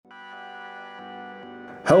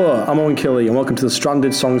Hello, I'm Owen and welcome to the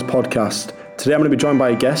Stranded Songs podcast. Today I'm going to be joined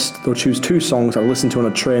by a guest. They'll choose two songs I listen to on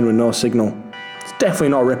a train with no signal. It's definitely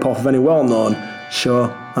not a rip-off of any well-known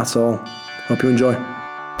show, that's all. Hope you enjoy.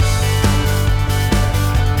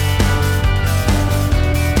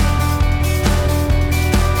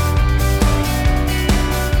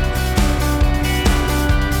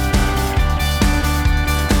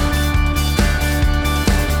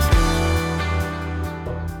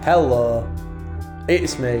 Hello,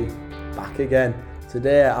 it's me, back again.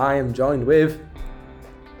 Today I am joined with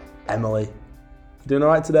Emily. You doing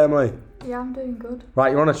alright today, Emily? Yeah, I'm doing good.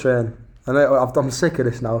 Right, you're on a train. I know I'm sick of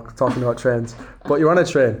this now, talking about trains. But you're on a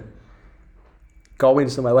train. Going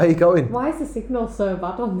somewhere. Where are you going? Why is the signal so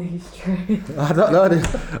bad on these trains? I don't know.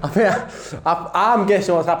 I'm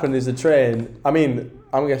guessing what's happened is the train.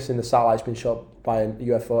 I'm guessing the satellite's been shot by a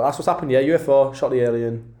UFO. That's what's happened, yeah. UFO shot the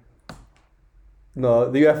alien.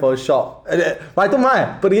 No, the UFO shot. Right, don't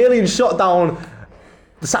matter. But the alien shot down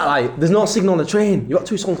the satellite. There's no signal on the train. You got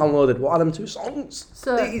two songs downloaded. What are them two songs?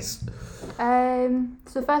 So, please.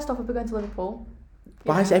 So first off, I'll be going to Liverpool.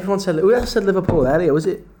 Why has everyone said? Who else said Liverpool earlier? Was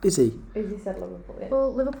it Izzy? Izzy said Liverpool. Yeah.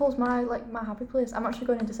 Well, Liverpool's my happy place. I'm actually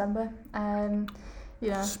going in December.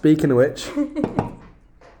 Speaking of which,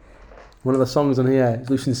 one of the songs on here is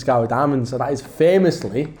 "Lucy in the Sky with Diamonds," so that is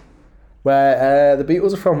famously where the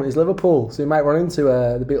Beatles are from. Is Liverpool, so you might run into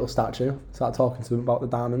the Beatles statue, start talking to them about the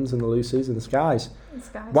diamonds and the Lucys and the skies.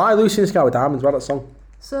 Why "Lucy in the Sky with Diamonds"? Why that song?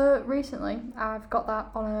 So recently, I've got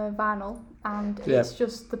that on a vinyl, and it's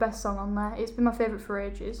just the best song on there. It's been my favourite for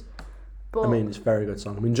ages. But it's a very good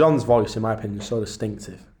song. John's voice, in my opinion, is so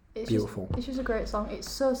distinctive. Beautiful. It's just a great song. It's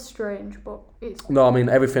so strange, but it's... No,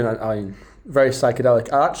 everything, very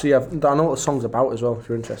psychedelic. I know what the song's about as well, if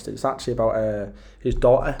you're interested. It's actually about his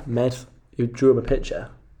daughter, Med, who drew him a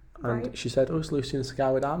picture. And she said, it's Lucy in the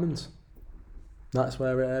Sky with Diamonds. That's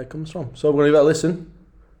where it comes from. So we're going to give it a listen.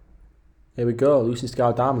 Here we go, Lucy in the Sky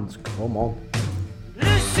with Diamonds. Come on.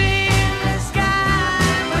 Lucy in the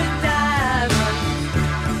sky with diamonds.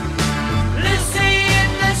 Lucy in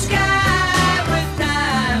the sky with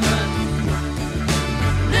diamonds.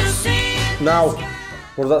 Lucy. Now,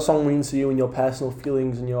 what does that song mean to you and your personal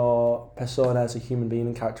feelings and your persona as a human being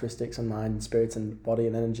and characteristics and mind and spirit and body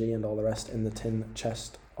and energy and all the rest in the tin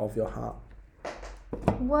chest of your heart?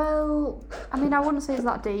 Well, I wouldn't say it's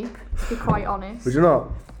that deep, to be quite honest. Would you not?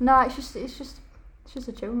 No, it's just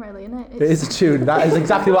a tune, really, isn't it? It is a tune. That is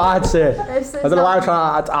exactly what I'd say. I don't know why I'm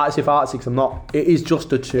trying to act artsy for artsy, because I'm not. It is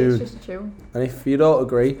just a tune. It's just a tune. And if you don't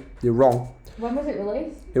agree, you're wrong. When was it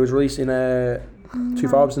released? It was released in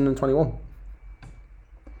 2021.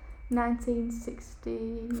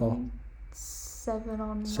 1967 or 9.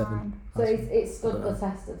 Seven. So it's stood the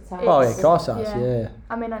test of time. Oh, yeah, of course it has, yeah.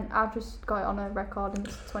 I've just got it on a record and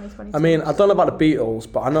it's 2022. I don't know about the Beatles,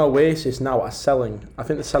 but I know Oasis now are selling. I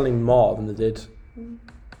think they're selling more than they did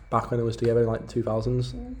back when it was together in like the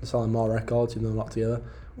 2000s. They're selling more records even though they're not together,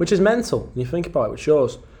 which is mental when you think about it. Which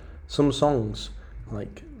shows some songs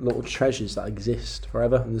like little treasures that exist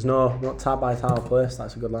forever, and there's not time by time or place.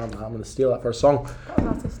 That's a good line. I'm going to steal that for a song. That's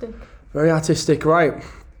artistic. Very artistic, right?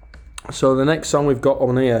 So the next song we've got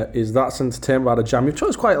on here is "That's Entertainment" by The Jam. You've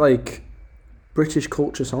chose quite like British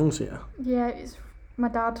culture songs here. Yeah, it's my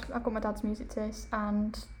dad. I've got my dad's music taste,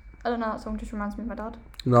 and I don't know, that song just reminds me of my dad.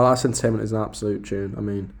 No, "That's Entertainment" is an absolute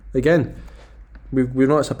tune. Again, we've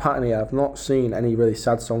noticed a pattern here. I've not seen any really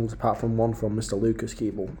sad songs apart from one from Mr. Lucas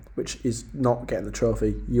Keeble, which is not getting the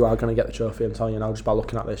trophy. You are going to get the trophy, I'm telling you now, just by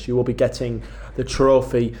looking at this. You will be getting the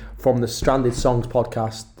trophy from the Stranded Songs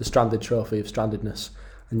podcast, the Stranded Trophy of Strandedness.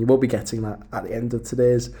 And you will be getting that at the end of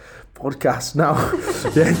today's podcast. Now,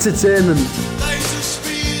 the entertainment. Days of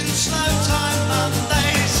speed and slow time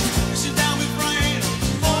Mondays. Sit down with rain,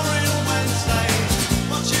 pouring Wednesdays.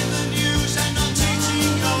 Watching the news and not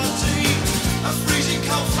teaching your tea. A freezing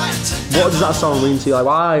cold flat. What does that song mean to you?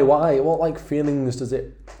 Why? What feelings does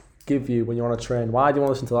it give you when you're on a train? Why do you want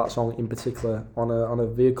to listen to that song in particular on a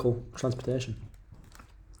vehicle transportation?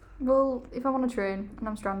 Well, if I'm on a train and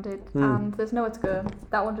I'm stranded and there's nowhere to go,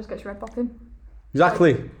 that one just gets your head bopping.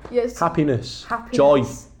 Exactly. Yes. Happiness. Joy.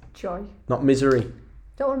 Not misery.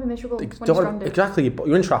 Don't want to be miserable when you're stranded. Exactly.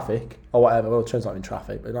 You're in traffic or whatever. Well, the train's not in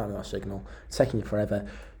traffic, but you don't have no signal. It's taking you forever.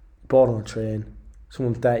 Bored on a train.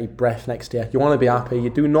 Someone's dirty breath next to you. You want to be happy.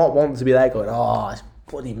 You do not want to be there going, it's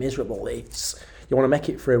bloody miserable. You want to make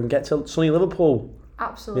it through and get to sunny Liverpool.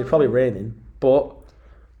 Absolutely. It's probably raining, but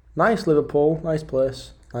nice Liverpool, nice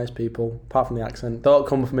place. Nice people, apart from the accent. Don't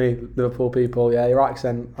come for me, Liverpool people. Yeah, your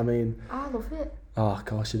accent, I love it. Oh, of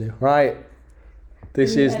course you do. Right.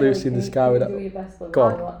 This is Lucy in the Sky with do your best Go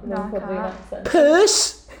on. No, I can't.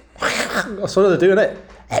 Puss! That's what they're doing, it.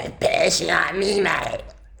 Every person like me, mate.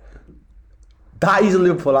 That is a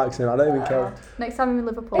Liverpool accent. I don't even care. Next time I'm in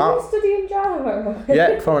Liverpool. Are you studying drama?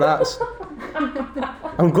 Yeah, foreign arts.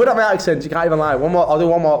 I'm good at my accents. You can't even lie. One more. I'll do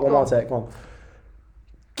one more take. Come on.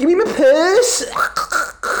 Give me my purse.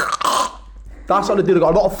 That's what they do. They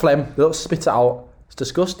got a lot of phlegm. They don't spit it out. It's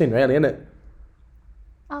disgusting, really, isn't it?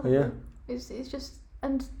 Yeah. It's just,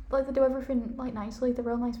 and like they do everything like nicely. They're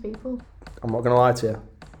all nice people. I'm not gonna lie to you.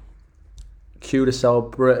 Cue the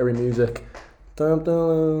celebratory music. Yeah,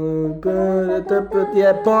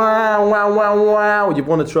 wow. You've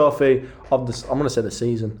won a trophy of this. I'm gonna say the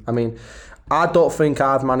season. I mean, I don't think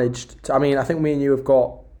I've managed. I think me and you have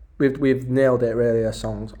got. We've nailed it really,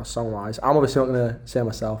 song wise. I'm obviously not gonna say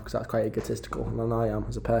myself because that's quite egotistical, and I am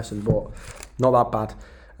as a person, but not that bad.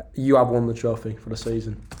 You have won the trophy for the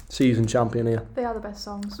season champion here. They are the best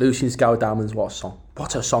songs. Lucy and Scout Diamonds. What a song!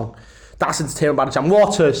 What a song! That's entertainment by the jam.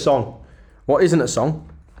 What a song! What isn't a song?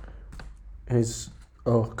 Is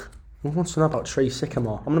Oak. Who wants to know about Tree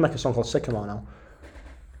Sycamore? I'm going to make a song called Sycamore now.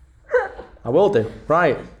 I will do.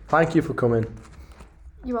 Right. Thank you for coming.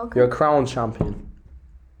 You're welcome. You're a crown champion.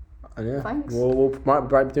 And yeah. Thanks. We'll might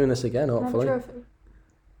be doing this again, hopefully. Trophy.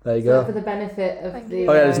 There you So go. for the benefit of Thank the... you.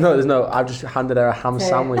 Oh yeah, there's no. I've just handed her a ham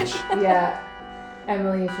sandwich, Yeah.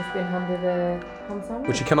 Emily has just been handed a ham sandwich.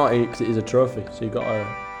 which you cannot eat because it is a trophy. So you've got to...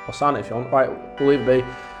 I'll sign it if you want. Right, we'll leave it be.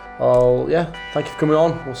 Oh yeah, thank you for coming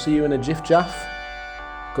on. We'll see you in a jiff jaff.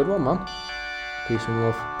 Good one, man. Peace and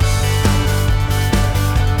love.